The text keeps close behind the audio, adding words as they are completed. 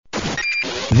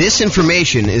This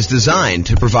information is designed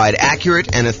to provide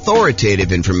accurate and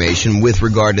authoritative information with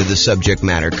regard to the subject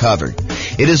matter covered.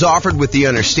 It is offered with the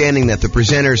understanding that the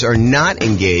presenters are not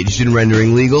engaged in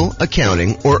rendering legal,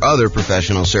 accounting, or other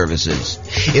professional services.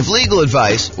 If legal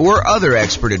advice or other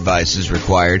expert advice is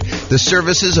required, the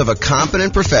services of a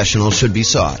competent professional should be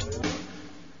sought.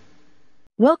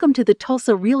 Welcome to the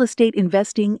Tulsa Real Estate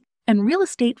Investing and Real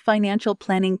Estate Financial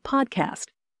Planning Podcast.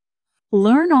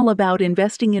 Learn all about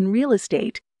investing in real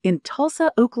estate in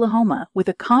Tulsa, Oklahoma, with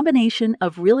a combination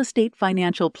of real estate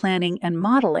financial planning and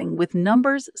modeling with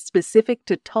numbers specific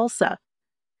to Tulsa,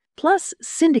 plus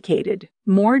syndicated,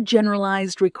 more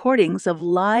generalized recordings of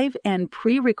live and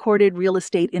pre-recorded real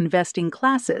estate investing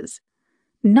classes,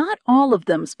 not all of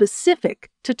them specific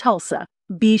to Tulsa.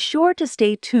 Be sure to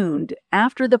stay tuned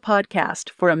after the podcast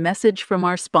for a message from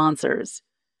our sponsors.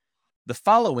 The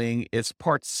following is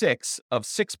part 6 of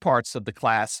 6 parts of the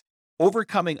class,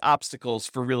 Overcoming Obstacles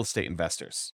for Real Estate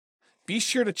Investors. Be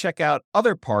sure to check out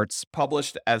other parts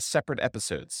published as separate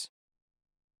episodes.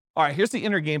 All right, here's the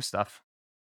inner game stuff.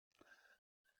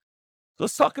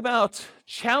 Let's talk about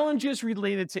challenges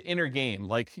related to inner game,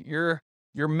 like your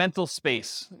mental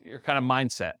space, your kind of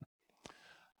mindset.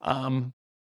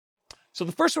 So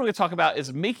the first one we're going to talk about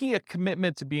is making a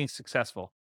commitment to being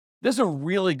successful. This is a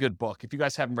really good book. If you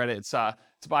guys haven't read it, it's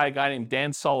by a guy named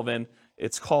Dan Sullivan.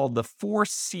 It's called The 4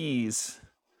 C's.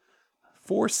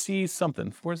 4 C's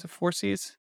something. Is it 4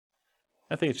 C's?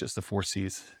 I think it's just the 4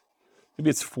 C's. Maybe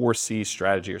it's 4 C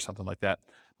strategy or something like that.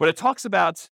 But it talks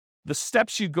about the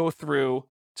steps you go through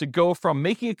to go from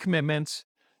making a commitment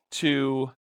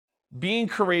to being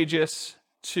courageous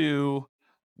to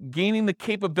gaining the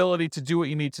capability to do what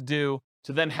you need to do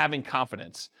to then having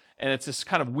confidence. And it's this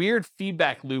kind of weird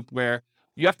feedback loop where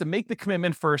you have to make the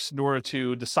commitment first in order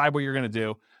to decide what you're going to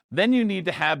do. Then you need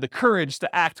to have the courage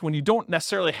to act when you don't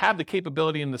necessarily have the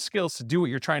capability and the skills to do what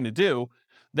you're trying to do.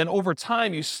 Then over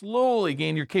time, you slowly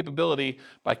gain your capability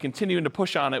by continuing to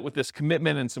push on it with this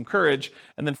commitment and some courage.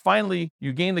 And then finally,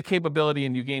 you gain the capability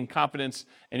and you gain confidence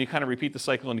and you kind of repeat the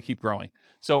cycle and you keep growing.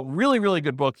 So really, really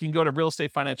good book. You can go to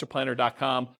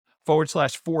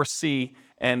realestatefinancialplanner.com/4C.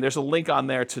 And there's a link on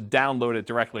there to download it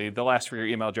directly. They'll ask for your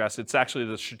email address. It's actually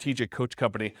the Strategic Coach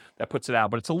Company that puts it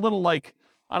out. But it's a little like,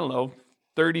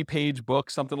 30-page book,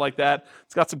 something like that.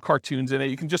 It's got some cartoons in it.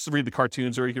 You can just read the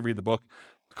cartoons or you can read the book.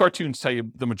 The cartoons tell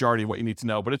you the majority of what you need to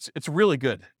know, but it's really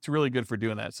good. It's really good for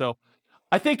doing that. So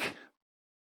I think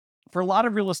for a lot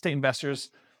of real estate investors,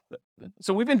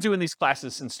 so we've been doing these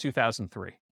classes since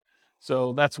 2003.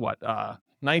 So that's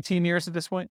 19 years at this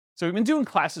point? So we've been doing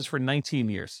classes for 19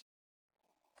 years.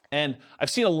 And I've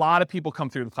seen a lot of people come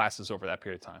through the classes over that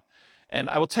period of time. And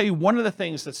I will tell you, one of the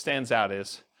things that stands out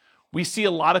is we see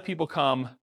a lot of people come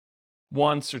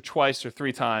once or twice or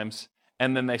 3 times,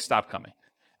 and then they stop coming.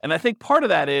 And I think part of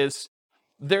that is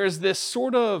there's this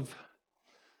sort of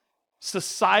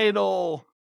societal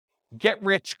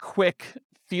get-rich-quick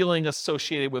feeling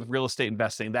associated with real estate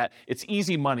investing, that it's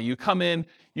easy money. You come in,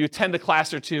 you attend a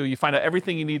class or 2, you find out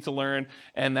everything you need to learn,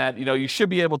 and that you should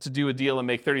be able to do a deal and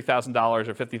make $30,000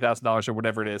 or $50,000 or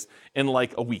whatever it is in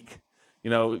like a week.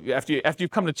 After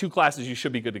you've come to 2 classes, you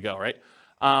should be good to go, right?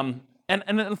 And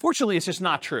unfortunately, it's just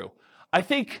not true. I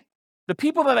think the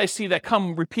people that I see that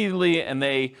come repeatedly and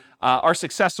they are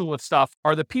successful with stuff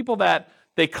are the people that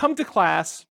they come to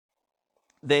class,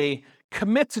 they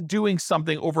commit to doing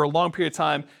something over a long period of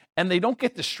time, and they don't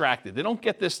get distracted. They don't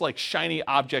get this like shiny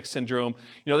object syndrome.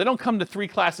 They don't come to 3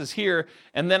 classes here,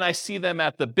 and then I see them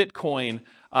at the Bitcoin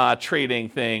trading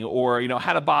thing, or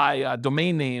how to buy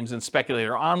domain names and speculate,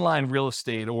 or online real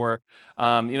estate, or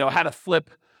how to flip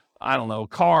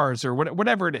cars or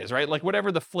whatever it is, right? Like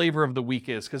whatever the flavor of the week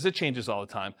is, because it changes all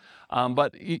the time.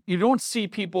 But you don't see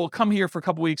people come here for a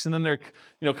couple weeks and then they're,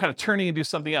 kind of turning and do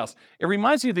something else. It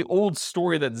reminds me of the old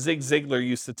story that Zig Ziglar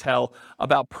used to tell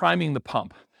about priming the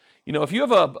pump. If you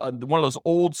have one of those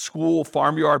old school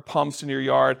farmyard pumps in your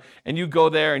yard and you go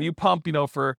there and you pump,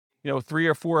 for 3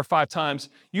 or 4 or 5 times,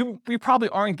 you probably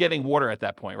aren't getting water at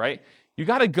that point, right? You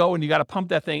got to go and you got to pump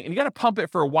that thing, and you got to pump it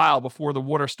for a while before the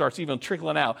water starts even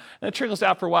trickling out. And it trickles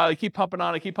out for a while. You keep pumping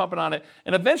on it,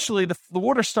 and eventually the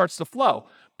water starts to flow.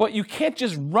 But you can't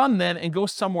just run then and go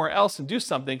somewhere else and do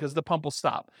something because the pump will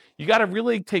stop. You got to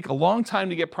really take a long time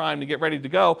to get primed, to get ready to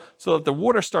go, so that the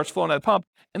water starts flowing out of the pump.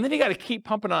 And then you got to keep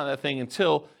pumping on that thing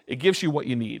until it gives you what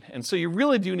you need. And so you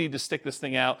really do need to stick this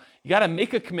thing out. You got to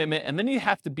make a commitment, and then you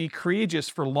have to be courageous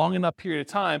for a long enough period of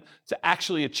time to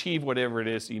actually achieve whatever it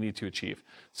is that you need to achieve.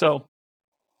 So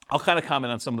I'll kind of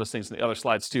comment on some of those things in the other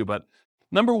slides too. But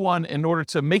number one, in order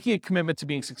to making a commitment to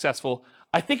being successful,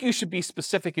 I think you should be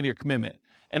specific in your commitment.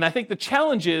 And I think the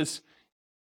challenge is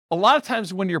a lot of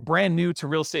times when you're brand new to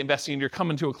real estate investing and you're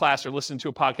coming to a class or listening to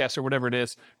a podcast or whatever it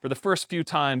is for the first few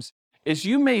times, is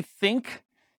you may think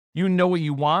you know what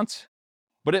you want,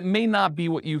 but it may not be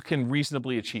what you can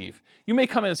reasonably achieve. You may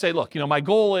come in and say, look, my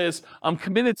goal is I'm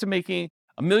committed to making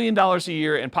 $1 million a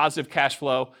year in positive cash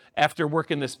flow after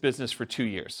working this business for 2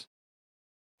 years.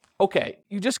 Okay,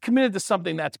 you just committed to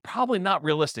something that's probably not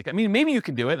realistic. I mean, maybe you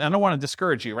can do it, and I don't want to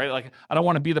discourage you, right? Like, I don't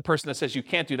want to be the person that says you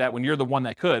can't do that when you're the one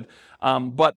that could.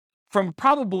 But from a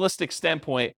probabilistic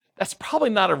standpoint, that's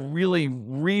probably not a really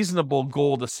reasonable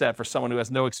goal to set for someone who has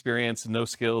no experience and no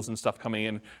skills and stuff coming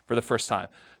in for the first time.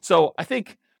 So I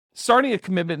think starting a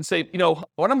commitment and say,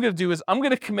 what I'm going to do is I'm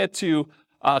going to commit to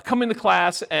coming to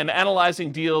class and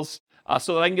analyzing deals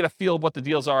so that I can get a feel of what the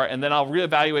deals are, and then I'll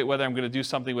reevaluate whether I'm going to do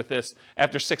something with this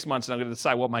after 6 months, and I'm going to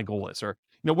decide what my goal is, or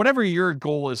whatever your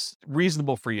goal is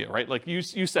reasonable for you, right? Like you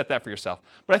set that for yourself.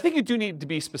 But I think you do need to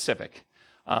be specific,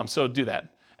 so do that.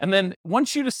 And then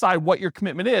once you decide what your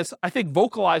commitment is, I think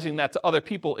vocalizing that to other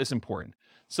people is important.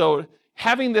 So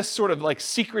having this sort of like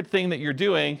secret thing that you're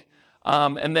doing,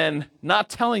 and then not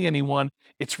telling anyone,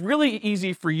 it's really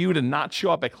easy for you to not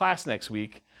show up at class next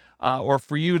week. Or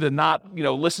for you to not,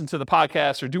 listen to the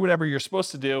podcast or do whatever you're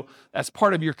supposed to do as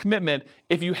part of your commitment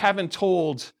if you haven't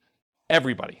told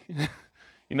everybody.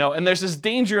 And there's this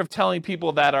danger of telling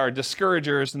people that are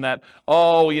discouragers and that,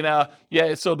 so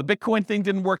the Bitcoin thing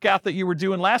didn't work out that you were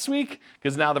doing last week,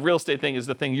 because now the real estate thing is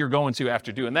the thing you're going to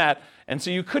after doing that. And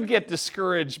so you could get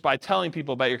discouraged by telling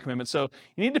people about your commitment. So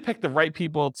you need to pick the right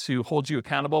people to hold you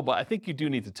accountable, but I think you do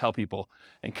need to tell people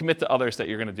and commit to others that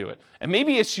you're going to do it. And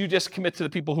maybe it's you just commit to the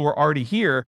people who are already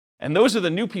here, and those are the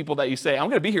new people that you say, I'm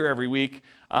going to be here every week,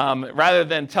 rather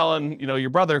than telling, your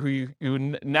brother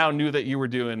who now knew that you were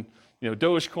doing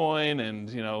Dogecoin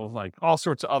and, like all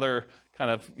sorts of other kind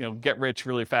of, get rich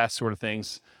really fast sort of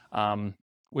things,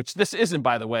 which this isn't,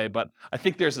 by the way, but I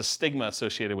think there's a stigma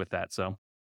associated with that. So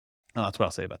that's what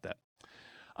I'll say about that.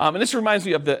 And this reminds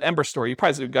me of the Ember story. You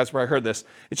probably guys where I heard this.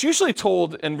 It's usually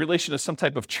told in relation to some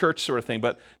type of church sort of thing,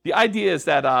 but the idea is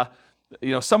that,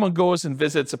 someone goes and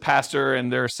visits a pastor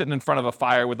and they're sitting in front of a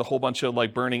fire with a whole bunch of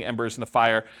like burning embers in the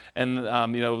fire. And,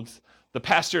 the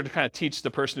pastor to kind of teach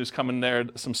the person who's coming there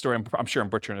some story. I'm sure I'm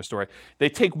butchering a story. They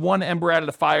take one ember out of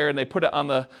the fire and they put it on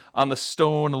the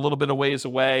stone a little bit of ways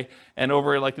away. And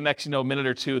over like the next minute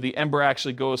or two, the ember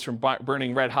actually goes from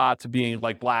burning red hot to being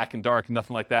like black and dark and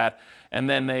nothing like that. And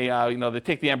then they they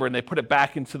take the ember and they put it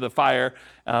back into the fire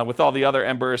with all the other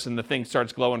embers, and the thing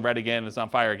starts glowing red again and it's on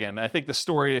fire again. And I think the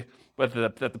story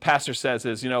that the pastor says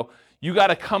is, you got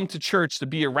to come to church to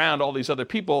be around all these other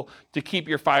people to keep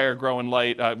your fire growing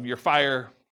light, your fire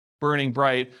burning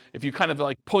bright. If you kind of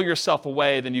like pull yourself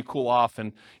away, then you cool off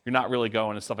and you're not really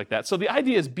going and stuff like that. So the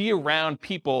idea is be around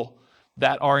people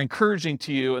that are encouraging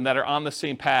to you and that are on the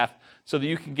same path, so that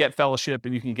you can get fellowship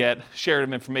and you can get shared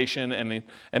information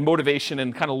and motivation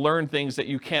and kind of learn things that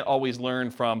you can't always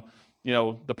learn from,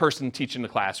 the person teaching the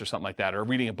class or something like that, or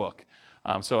reading a book.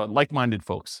 So like-minded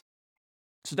folks.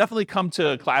 So definitely come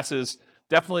to classes,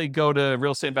 definitely go to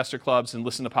real estate investor clubs and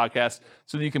listen to podcasts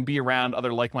so that you can be around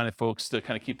other like-minded folks to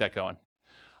kind of keep that going.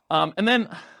 And then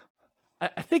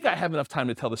I think I have enough time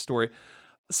to tell the story.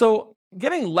 So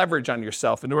getting leverage on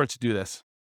yourself in order to do this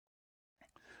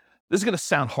is going to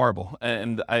sound horrible.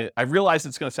 And I realize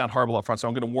it's going to sound horrible up front, so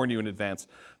I'm going to warn you in advance.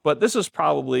 But this was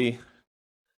probably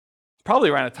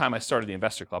around the time I started the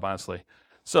investor club, honestly.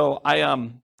 So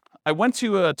I went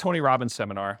to a Tony Robbins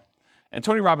seminar. And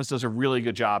Tony Robbins does a really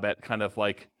good job at kind of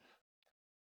like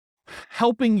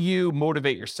helping you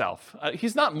motivate yourself.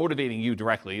 He's not motivating you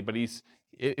directly, but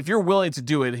if you're willing to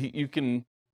do it, you can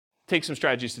take some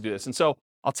strategies to do this. And so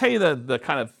I'll tell you the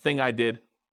kind of thing I did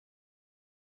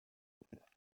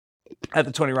at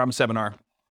the Tony Robbins seminar.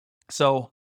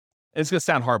 So it's going to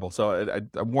sound horrible, so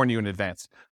I warn you in advance.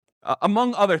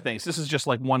 Among other things, this is just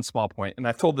like one small point, and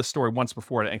I've told this story once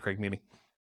before at an NCRAG meeting.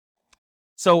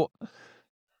 So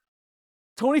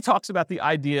Tony talks about the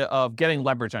idea of getting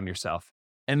leverage on yourself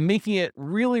and making it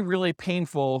really, really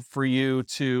painful for you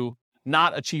to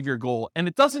not achieve your goal. And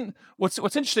it doesn't, what's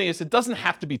interesting is it doesn't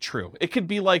have to be true. It could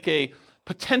be like a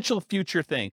potential future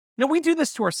thing. We do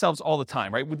this to ourselves all the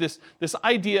time, right? With this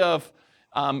idea of,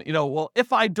 well,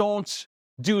 if I don't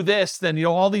do this, then,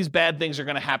 all these bad things are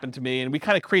going to happen to me. And we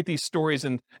kind of create these stories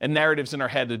and narratives in our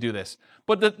head to do this.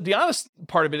 But the honest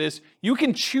part of it is you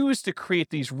can choose to create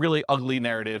these really ugly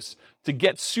narratives to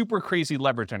get super crazy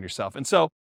leverage on yourself. And so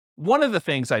one of the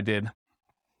things I did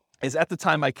is, at the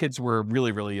time my kids were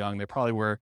really, really young. They probably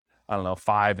were,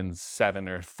 5 and 7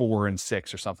 or 4 and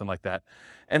 6 or something like that.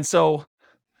 And so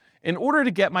in order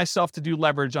to get myself to do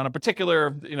leverage on a particular,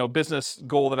 business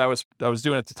goal that I was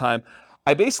doing at the time,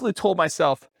 I basically told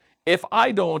myself, if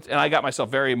I don't, and I got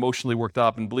myself very emotionally worked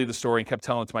up and believed the story and kept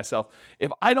telling it to myself,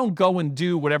 if I don't go and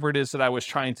do whatever it is that I was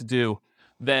trying to do,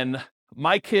 then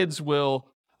my kids will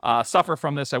suffer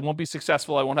from this. I won't be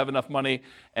successful. I won't have enough money.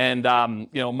 And,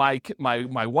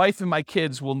 my wife and my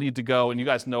kids will need to go, and you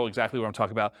guys know exactly what I'm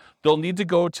talking about. They'll need to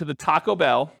go to the Taco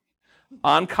Bell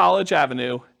on College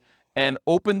Avenue and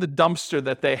open the dumpster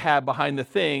that they have behind the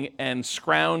thing and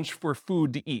scrounge for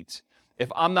food to eat. If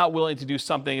I'm not willing to do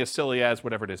something as silly as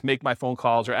whatever it is, make my phone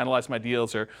calls or analyze my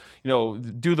deals or,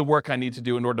 do the work I need to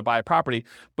do in order to buy a property,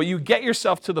 but you get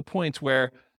yourself to the point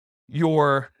where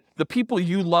the people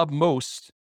you love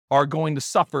most are going to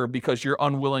suffer because you're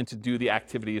unwilling to do the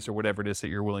activities or whatever it is that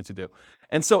you're willing to do.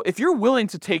 And so if you're willing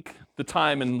to take the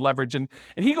time and leverage, and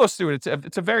he goes through it,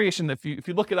 it's a variation. If you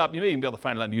look it up, you may even be able to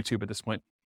find it on YouTube at this point.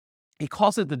 He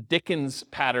calls it the Dickens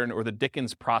pattern or the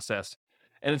Dickens process.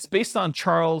 And it's based on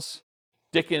Charles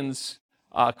Dickens'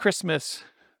 Christmas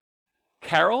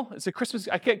Carol. Is it Christmas?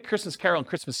 I get Christmas Carol and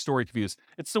Christmas Story confused.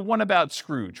 It's the one about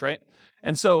Scrooge, right?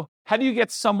 And so how do you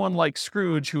get someone like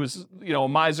Scrooge, who is, a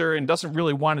miser and doesn't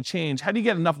really want to change, how do you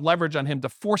get enough leverage on him to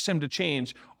force him to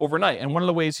change overnight? And one of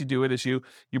the ways you do it is you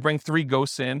bring 3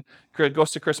 ghosts in,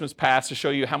 Ghost of Christmas Past, to show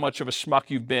you how much of a schmuck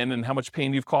you've been and how much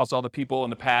pain you've caused all the people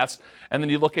in the past. And then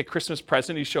you look at Christmas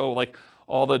Present, you show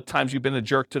all the times you've been a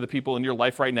jerk to the people in your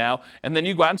life right now. And then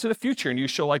you go out into the future and you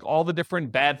show all the different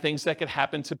bad things that could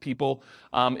happen to people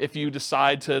if you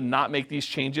decide to not make these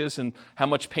changes, and how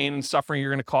much pain and suffering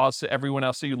you're going to cause to everyone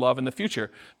else that you love in the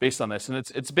future based on this. And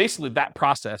it's basically that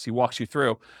process he walks you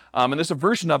through. And there's a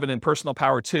version of it in Personal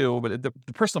Power 2, but the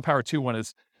Personal Power 2 one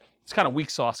it's kind of weak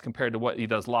sauce compared to what he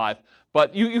does live.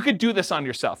 But you could do this on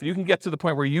yourself. You can get to the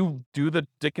point where you do the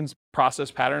Dickens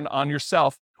process pattern on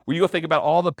yourself, where you go think about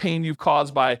all the pain you've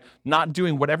caused by not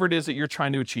doing whatever it is that you're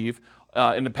trying to achieve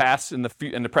in the past, in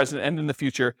the present, and in the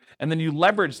future, and then you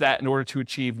leverage that in order to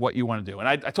achieve what you want to do. And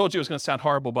I told you it was going to sound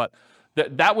horrible, but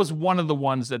that was one of the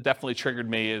ones that definitely triggered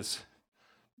me, is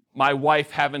my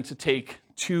wife having to take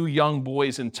 2 young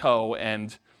boys in tow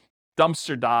and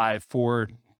dumpster dive for,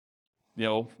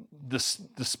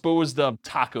 disposed of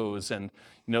tacos and,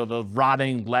 the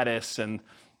rotting lettuce and,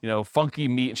 funky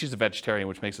meat. And she's a vegetarian,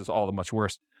 which makes this all the much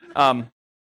worse.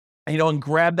 And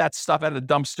grab that stuff out of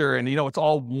the dumpster, and, it's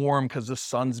all warm because the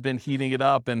sun's been heating it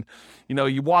up. And,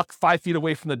 you walk 5 feet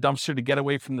away from the dumpster to get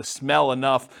away from the smell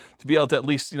enough to be able to at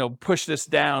least, push this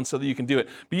down so that you can do it.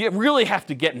 But you really have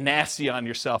to get nasty on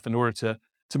yourself in order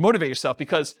to motivate yourself,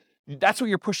 because that's what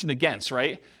you're pushing against,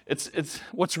 right? It's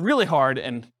what's really hard.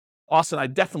 And Austin, I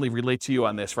definitely relate to you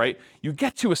on this, right? You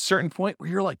get to a certain point where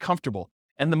you're comfortable,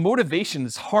 and the motivation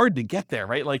is hard to get there,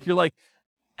 right? You're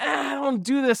I don't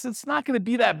do this, it's not going to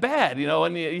be that bad,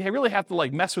 and you really have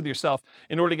to mess with yourself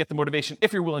in order to get the motivation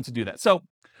if you're willing to do that. So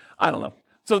I don't know.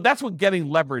 So that's what getting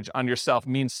leverage on yourself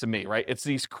means to me, right? It's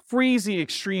these crazy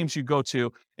extremes you go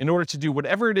to in order to do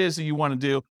whatever it is that you want to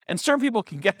do. And certain people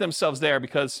can get themselves there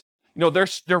because,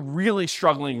 they're really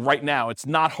struggling right now. It's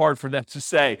not hard for them to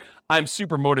say, I'm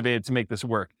super motivated to make this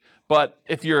work. But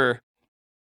if you're,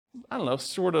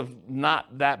 sort of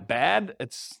not that bad,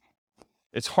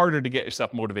 it's harder to get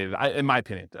yourself motivated, in my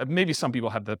opinion. Maybe some people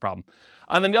have that problem.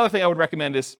 And then the other thing I would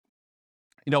recommend is,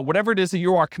 whatever it is that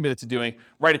you are committed to doing,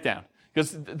 write it down.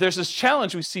 Because there's this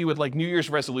challenge we see with New Year's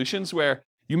resolutions, where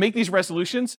you make these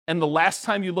resolutions, and the last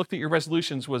time you looked at your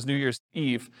resolutions was New Year's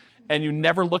Eve, and you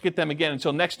never look at them again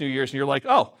until next New Year's, and you're like,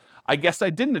 oh, I guess I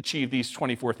didn't achieve these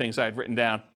 24 things I had written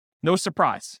down. No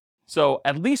surprise. So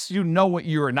at least you know what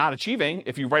you are not achieving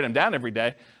if you write them down every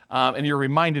day, and you're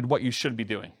reminded what you should be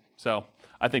doing. So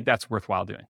I think that's worthwhile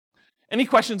doing. Any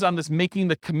questions on this making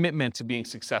the commitment to being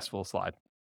successful slide?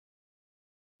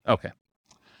 Okay.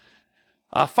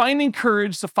 Finding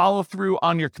courage to follow through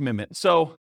on your commitment.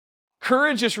 So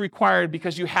courage is required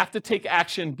because you have to take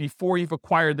action before you've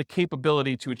acquired the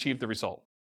capability to achieve the result.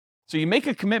 So you make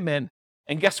a commitment,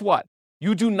 and guess what?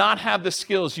 You do not have the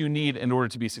skills you need in order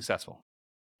to be successful.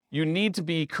 You need to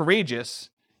be courageous.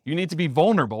 You need to be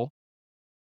vulnerable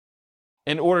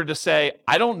in order to say,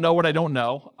 I don't know what I don't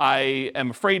know. I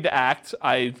am afraid to act.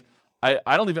 I'm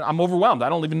overwhelmed. I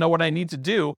don't even know what I need to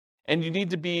do. And you need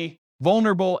to be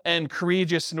vulnerable and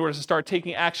courageous in order to start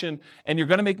taking action. And you're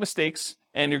going to make mistakes,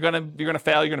 and you're going to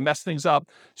fail. You're going to mess things up.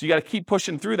 So you got to keep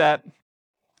pushing through that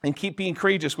and keep being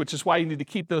courageous, which is why you need to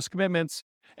keep those commitments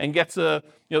and get to,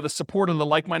 the support of the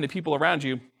like-minded people around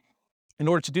you in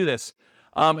order to do this.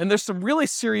 And there's some really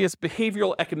serious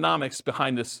behavioral economics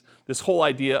behind this whole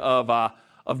idea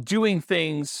of doing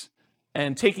things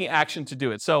and taking action to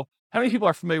do it. So how many people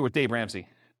are familiar with Dave Ramsey?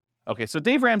 Okay, so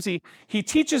Dave Ramsey, he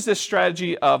teaches this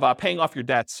strategy of paying off your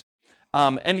debts.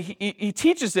 And he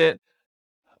teaches it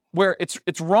where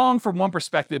it's wrong from one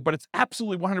perspective, but it's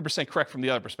absolutely 100% correct from the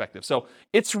other perspective. So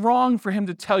it's wrong for him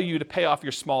to tell you to pay off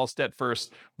your smallest debt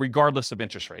first, regardless of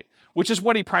interest rate, which is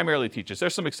what he primarily teaches.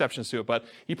 There's some exceptions to it, but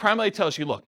he primarily tells you,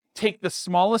 look, take the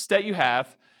smallest debt you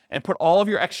have and put all of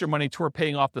your extra money toward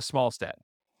paying off the smallest debt.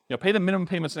 Pay the minimum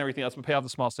payments and everything else, but pay off the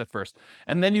smallest debt first.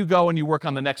 And then you go and you work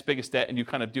on the next biggest debt and you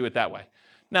kind of do it that way.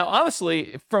 Now,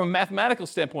 honestly, from a mathematical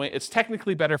standpoint, it's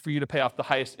technically better for you to pay off the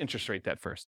highest interest rate debt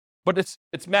first. But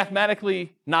it's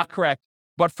mathematically not correct.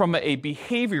 But from a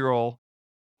behavioral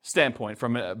standpoint,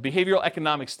 from a behavioral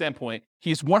economic standpoint,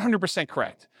 he's 100%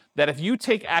 correct. That if you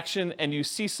take action and you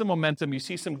see some momentum, you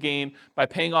see some gain by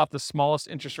paying off the smallest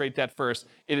interest rate debt first,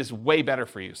 it is way better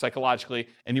for you psychologically,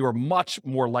 and you are much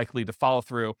more likely to follow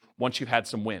through once you've had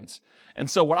some wins. And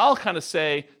so what I'll kind of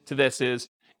say to this is,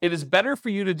 it is better for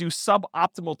you to do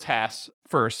suboptimal tasks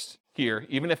first here,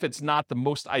 even if it's not the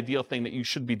most ideal thing that you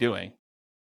should be doing,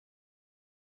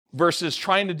 versus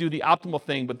trying to do the optimal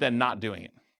thing but then not doing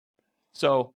it.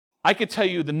 So I could tell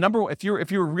you the number one, if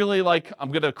you're really like, I'm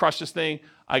going to crush this thing,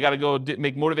 I got to go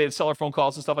make motivated seller phone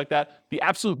calls and stuff like that, the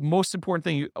absolute most important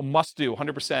thing you must do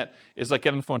 100% is like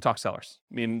get on the phone and talk sellers.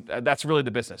 I mean, that's really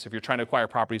the business. If you're trying to acquire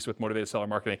properties with motivated seller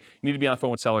marketing, you need to be on the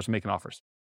phone with sellers and making offers.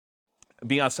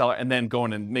 Be on seller and then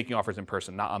going and making offers in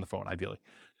person, not on the phone, ideally.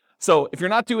 So if you're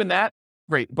not doing that,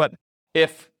 great. But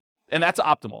and that's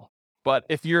optimal. But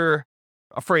if you're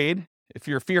afraid, if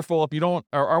you're fearful, if you don't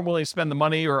or aren't willing to spend the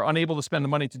money or unable to spend the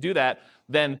money to do that,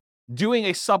 then doing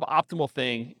a suboptimal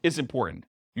thing is important.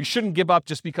 You shouldn't give up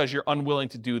just because you're unwilling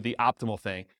to do the optimal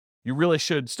thing. You really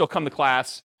should still come to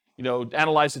class,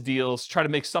 analyze the deals, try to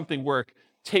make something work,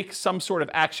 take some sort of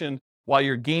action while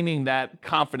you're gaining that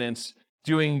confidence,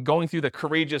 going through the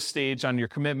courageous stage on your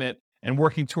commitment and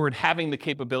working toward having the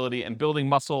capability and building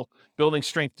muscle, building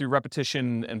strength through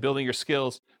repetition and building your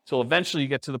skills till eventually you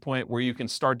get to the point where you can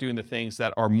start doing the things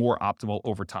that are more optimal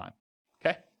over time.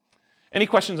 Okay? Any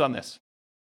questions on this?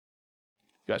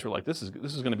 You guys were like, this is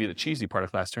going to be the cheesy part of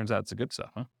class. Turns out it's the good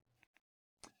stuff, huh?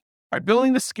 All right,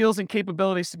 building the skills and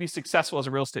capabilities to be successful as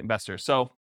a real estate investor.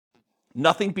 So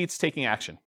nothing beats taking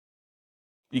action.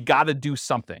 You got to do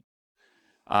something.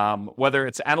 Whether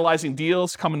it's analyzing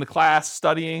deals, coming to class,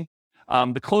 studying,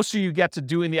 the closer you get to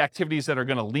doing the activities that are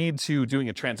going to lead to doing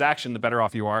a transaction, the better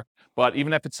off you are. But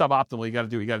even if it's suboptimal, you got to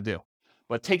do what you got to do.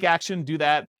 But take action, do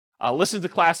that. Listen to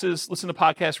classes, listen to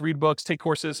podcasts, read books, take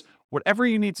courses, whatever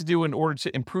you need to do in order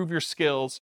to improve your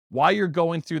skills while you're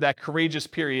going through that courageous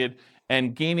period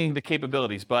and gaining the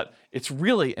capabilities. But it's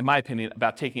really, in my opinion,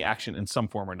 about taking action in some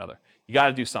form or another. You got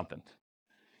to do something.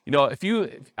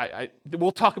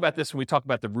 We'll talk about this when we talk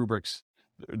about the rubrics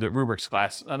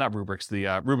class,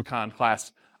 the Rubicon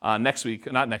class next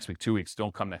week, not next week, 2 weeks,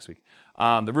 don't come next week.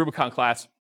 The Rubicon class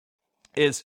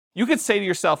is, you could say to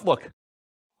yourself, look,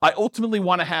 I ultimately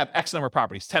want to have X number of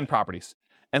properties, 10 properties.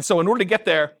 And so in order to get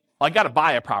there, I got to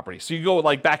buy a property. So you go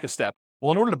back a step.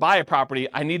 Well, in order to buy a property,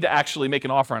 I need to actually make an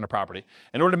offer on a property.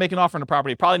 In order to make an offer on a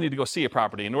property, I probably need to go see a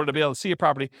property. In order to be able to see a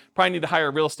property, probably need to hire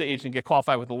a real estate agent and get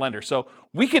qualified with a lender. So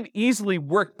we can easily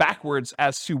work backwards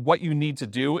as to what you need to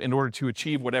do in order to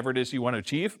achieve whatever it is you want to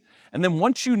achieve. And then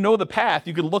once you know the path,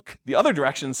 you can look the other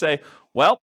direction and say,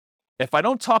 well, if I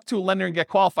don't talk to a lender and get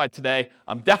qualified today,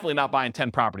 I'm definitely not buying 10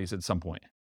 properties at some point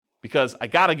because I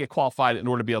got to get qualified in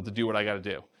order to be able to do what I got to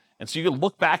do. And so you can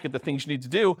look back at the things you need to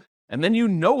do, and then you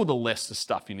know the list of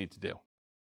stuff you need to do,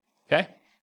 okay?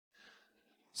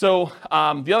 So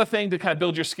the other thing to kind of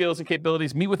build your skills and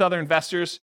capabilities, meet with other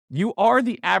investors. You are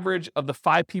the average of the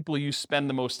 5 people you spend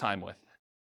the most time with.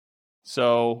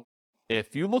 So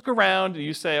if you look around and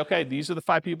you say, okay, these are the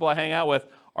 5 people I hang out with,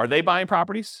 are they buying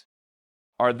properties?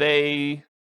 Are they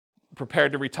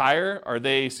prepared to retire? Are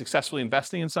they successfully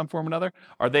investing in some form or another?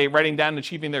 Are they writing down and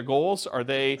achieving their goals? Are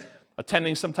they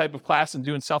attending some type of class and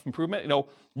doing self-improvement?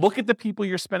 Look at the people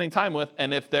you're spending time with,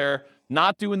 and if they're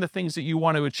not doing the things that you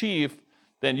want to achieve,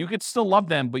 then you could still love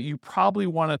them, but you probably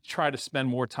want to try to spend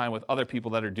more time with other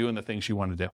people that are doing the things you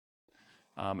want to do.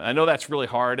 And I know that's really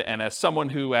hard, and as someone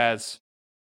who has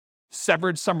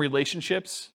severed some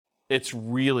relationships, it's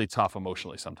really tough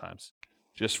emotionally sometimes.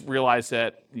 Just realize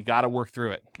that you got to work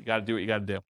through it. You got to do what you got to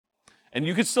do. And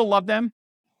you can still love them,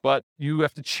 but you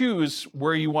have to choose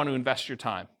where you want to invest your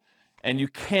time. And you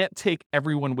can't take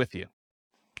everyone with you.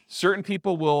 Certain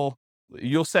people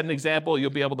you'll set an example, you'll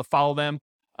be able to follow them.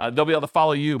 They'll be able to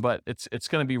follow you, but it's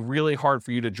going to be really hard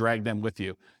for you to drag them with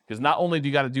you. Because not only do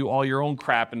you got to do all your own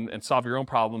crap and solve your own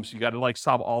problems, you got to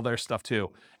solve all their stuff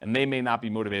too. And they may not be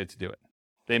motivated to do it.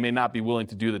 They may not be willing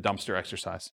to do the dumpster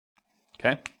exercise.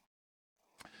 Okay?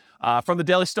 From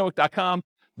thedailystoic.com,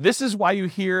 this is why you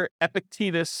hear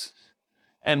Epictetus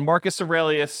and Marcus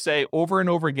Aurelius say over and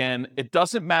over again, it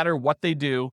doesn't matter what they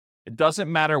do, it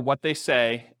doesn't matter what they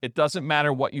say, it doesn't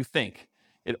matter what you think.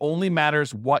 It only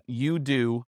matters what you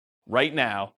do right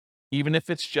now, even if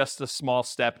it's just a small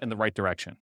step in the right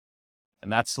direction.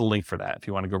 And that's the link for that if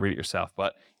you want to go read it yourself.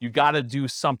 But you got to do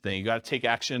something. You got to take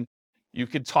action. You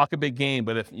could talk a big game,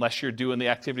 but unless you're doing the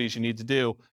activities you need to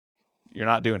do, you're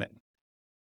not doing it.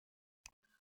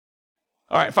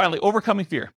 All right, finally, overcoming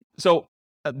fear. So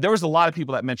there was a lot of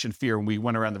people that mentioned fear when we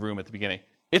went around the room at the beginning.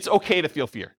 It's okay to feel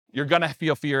fear. You're going to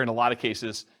feel fear in a lot of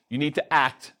cases. You need to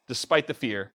act despite the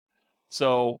fear.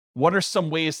 So what are some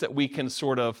ways that we can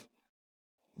sort of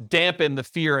dampen the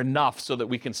fear enough so that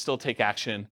we can still take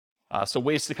action? So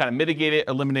ways to kind of mitigate it,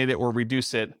 eliminate it, or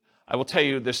reduce it. I will tell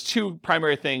you there's two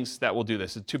primary things that will do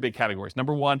this. Two big categories.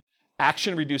 Number one,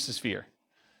 action reduces fear.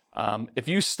 If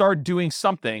you start doing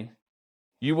something,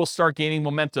 you will start gaining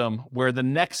momentum where the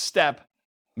next step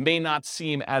may not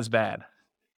seem as bad.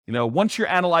 Once you're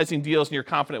analyzing deals and you're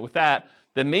confident with that,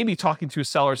 then maybe talking to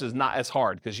sellers is not as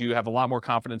hard because you have a lot more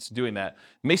confidence in doing that.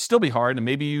 It may still be hard, and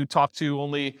maybe you talk to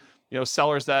only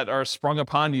sellers that are sprung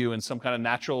upon you in some kind of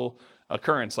natural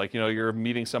occurrence, like you're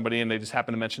meeting somebody and they just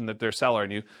happen to mention that they're a seller,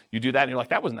 and you do that and you're like,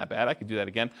 that wasn't that bad, I could do that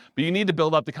again. But you need to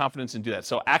build up the confidence and do that.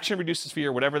 So action reduces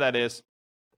fear, whatever that is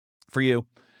for you,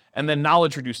 and then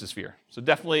knowledge reduces fear. So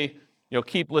definitely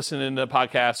keep listening to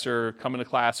podcasts or coming to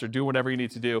class or do whatever you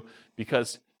need to do,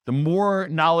 because the more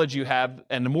knowledge you have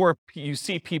and the more you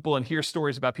see people and hear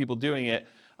stories about people doing it,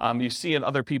 you see in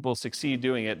other people succeed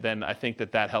doing it, then I think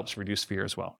that helps reduce fear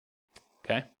as well.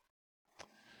 Okay?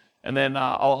 And then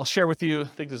I'll share with you, I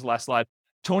think this is the last slide,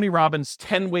 Tony Robbins'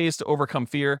 10 ways to overcome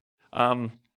fear.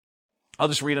 I'll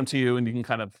just read them to you and you can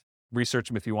kind of research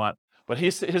them if you want. But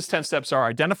his 10 steps are: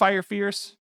 identify your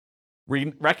fears,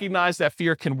 recognize that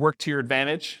fear can work to your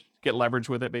advantage, get leverage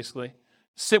with it basically.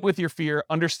 Sit with your fear,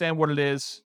 understand what it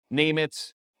is, name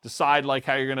it, decide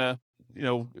how you're gonna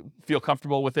feel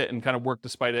comfortable with it and kind of work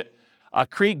despite it.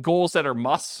 Create goals that are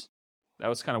musts. That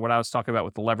was kind of what I was talking about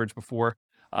with the leverage before.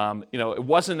 It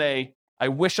wasn't I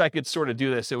wish I could sort of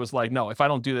do this. It was like, no, if I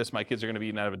don't do this, my kids are going to be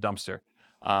eaten out of a dumpster.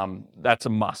 That's a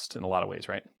must in a lot of ways,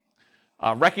 right?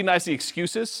 Recognize the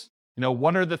excuses.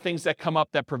 What are the things that come up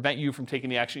that prevent you from taking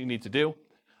the action you need to do?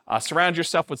 Surround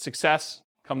yourself with success.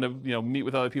 Come to, meet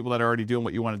with other people that are already doing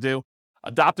what you want to do.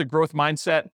 Adopt a growth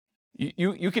mindset.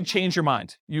 You can change your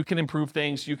mind. You can improve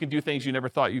things. You can do things you never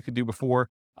thought you could do before.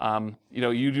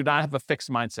 You do not have a fixed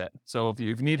mindset. So if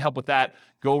you need help with that,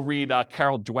 go read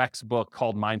Carol Dweck's book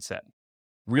called Mindset.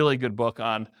 Really good book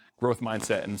on growth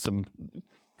mindset and some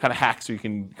kind of hacks so you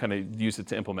can kind of use it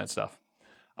to implement stuff.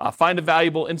 Find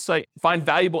valuable insight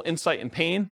in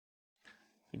pain.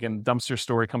 Again, dumpster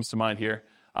story comes to mind here.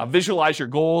 Visualize your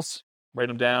goals, write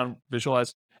them down,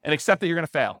 visualize, and accept that you're going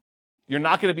to fail. You're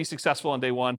not going to be successful on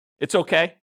day one. It's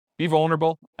okay. Be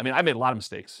vulnerable. I made a lot of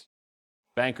mistakes.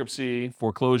 Bankruptcy,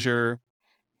 foreclosure,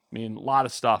 a lot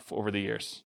of stuff over the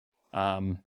years.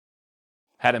 Had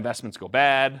investments go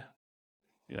bad.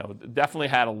 Definitely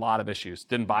had a lot of issues.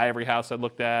 Didn't buy every house I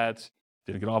looked at.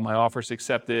 Didn't get all my offers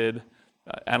accepted.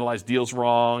 Analyzed deals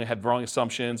wrong. Had wrong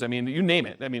assumptions. You name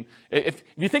it. If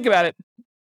you think about it,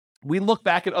 we look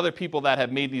back at other people that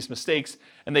have made these mistakes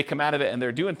and they come out of it and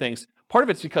they're doing things. Part of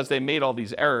it's because they made all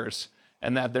these errors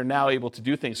and that they're now able to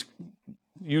do things,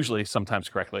 usually sometimes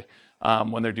correctly,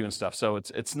 when they're doing stuff. So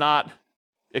it's not,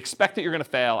 expect that you're going to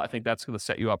fail. I think that's going to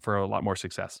set you up for a lot more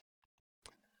success.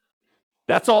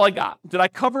 That's all I got. Did I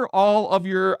cover all of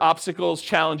your obstacles,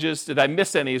 challenges? Did I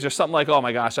miss any? Is there something like, oh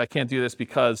my gosh, I can't do this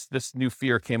because this new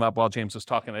fear came up while James was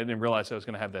talking. I didn't realize I was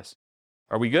going to have this.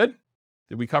 Are we good?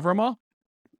 Did we cover them all?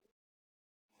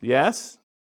 Yes?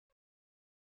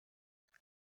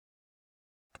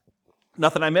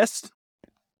 Nothing I missed?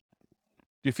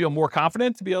 Do you feel more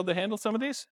confident to be able to handle some of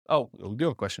these? Oh, we do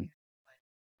have a question.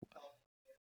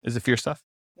 Is it fear stuff?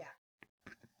 Yeah.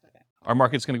 Okay. Our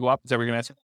market's going to go up? Is that what you're going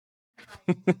to answer?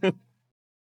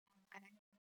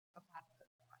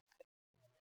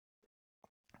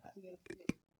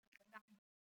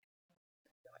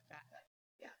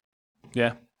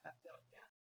 Yeah.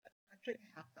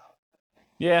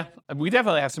 Yeah, we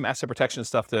definitely have some asset protection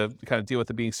stuff to kind of deal with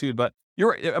it being sued, but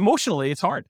emotionally, it's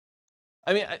hard.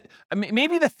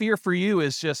 Maybe the fear for you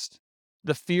is just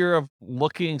the fear of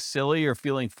looking silly or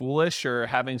feeling foolish or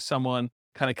having someone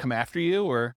kind of come after you,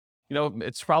 or,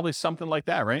 it's probably something like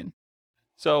that, right?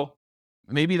 So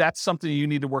maybe that's something you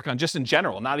need to work on just in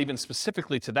general, not even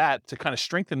specifically to that, to kind of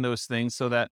strengthen those things so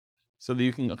that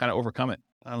you can kind of overcome it.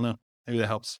 I don't know. Maybe that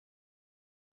helps.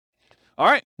 All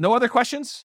right. No other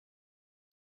questions?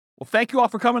 Well, thank you all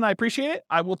for coming. I appreciate it.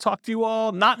 I will talk to you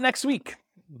all not next week.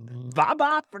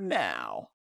 Bye-bye for now.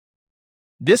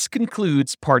 This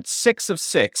concludes part 6 of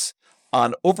 6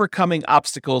 on overcoming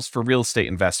obstacles for real estate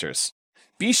investors.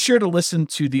 Be sure to listen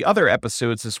to the other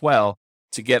episodes as well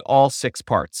to get all 6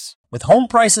 parts. With home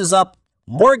prices up,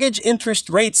 mortgage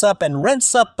interest rates up, and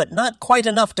rents up, but not quite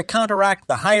enough to counteract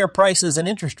the higher prices and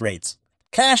interest rates,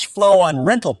 cash flow on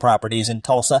rental properties in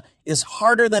Tulsa is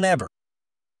harder than ever.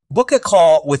 Book a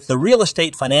call with the Real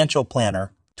Estate Financial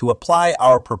Planner to apply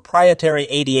our proprietary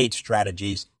 88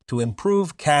 strategies to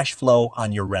improve cash flow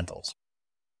on your rentals.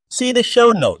 See the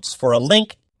show notes for a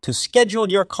link to schedule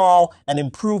your call and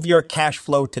improve your cash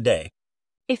flow today.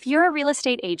 If you're a real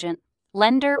estate agent,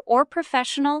 lender, or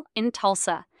professional in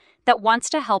Tulsa that wants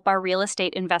to help our real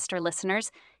estate investor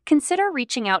listeners, consider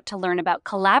reaching out to learn about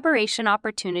collaboration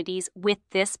opportunities with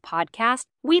this podcast.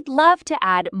 We'd love to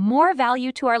add more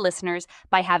value to our listeners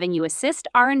by having you assist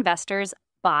our investors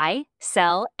buy,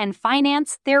 sell, and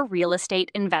finance their real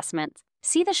estate investments.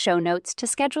 See the show notes to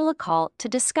schedule a call to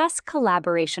discuss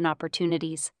collaboration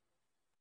opportunities.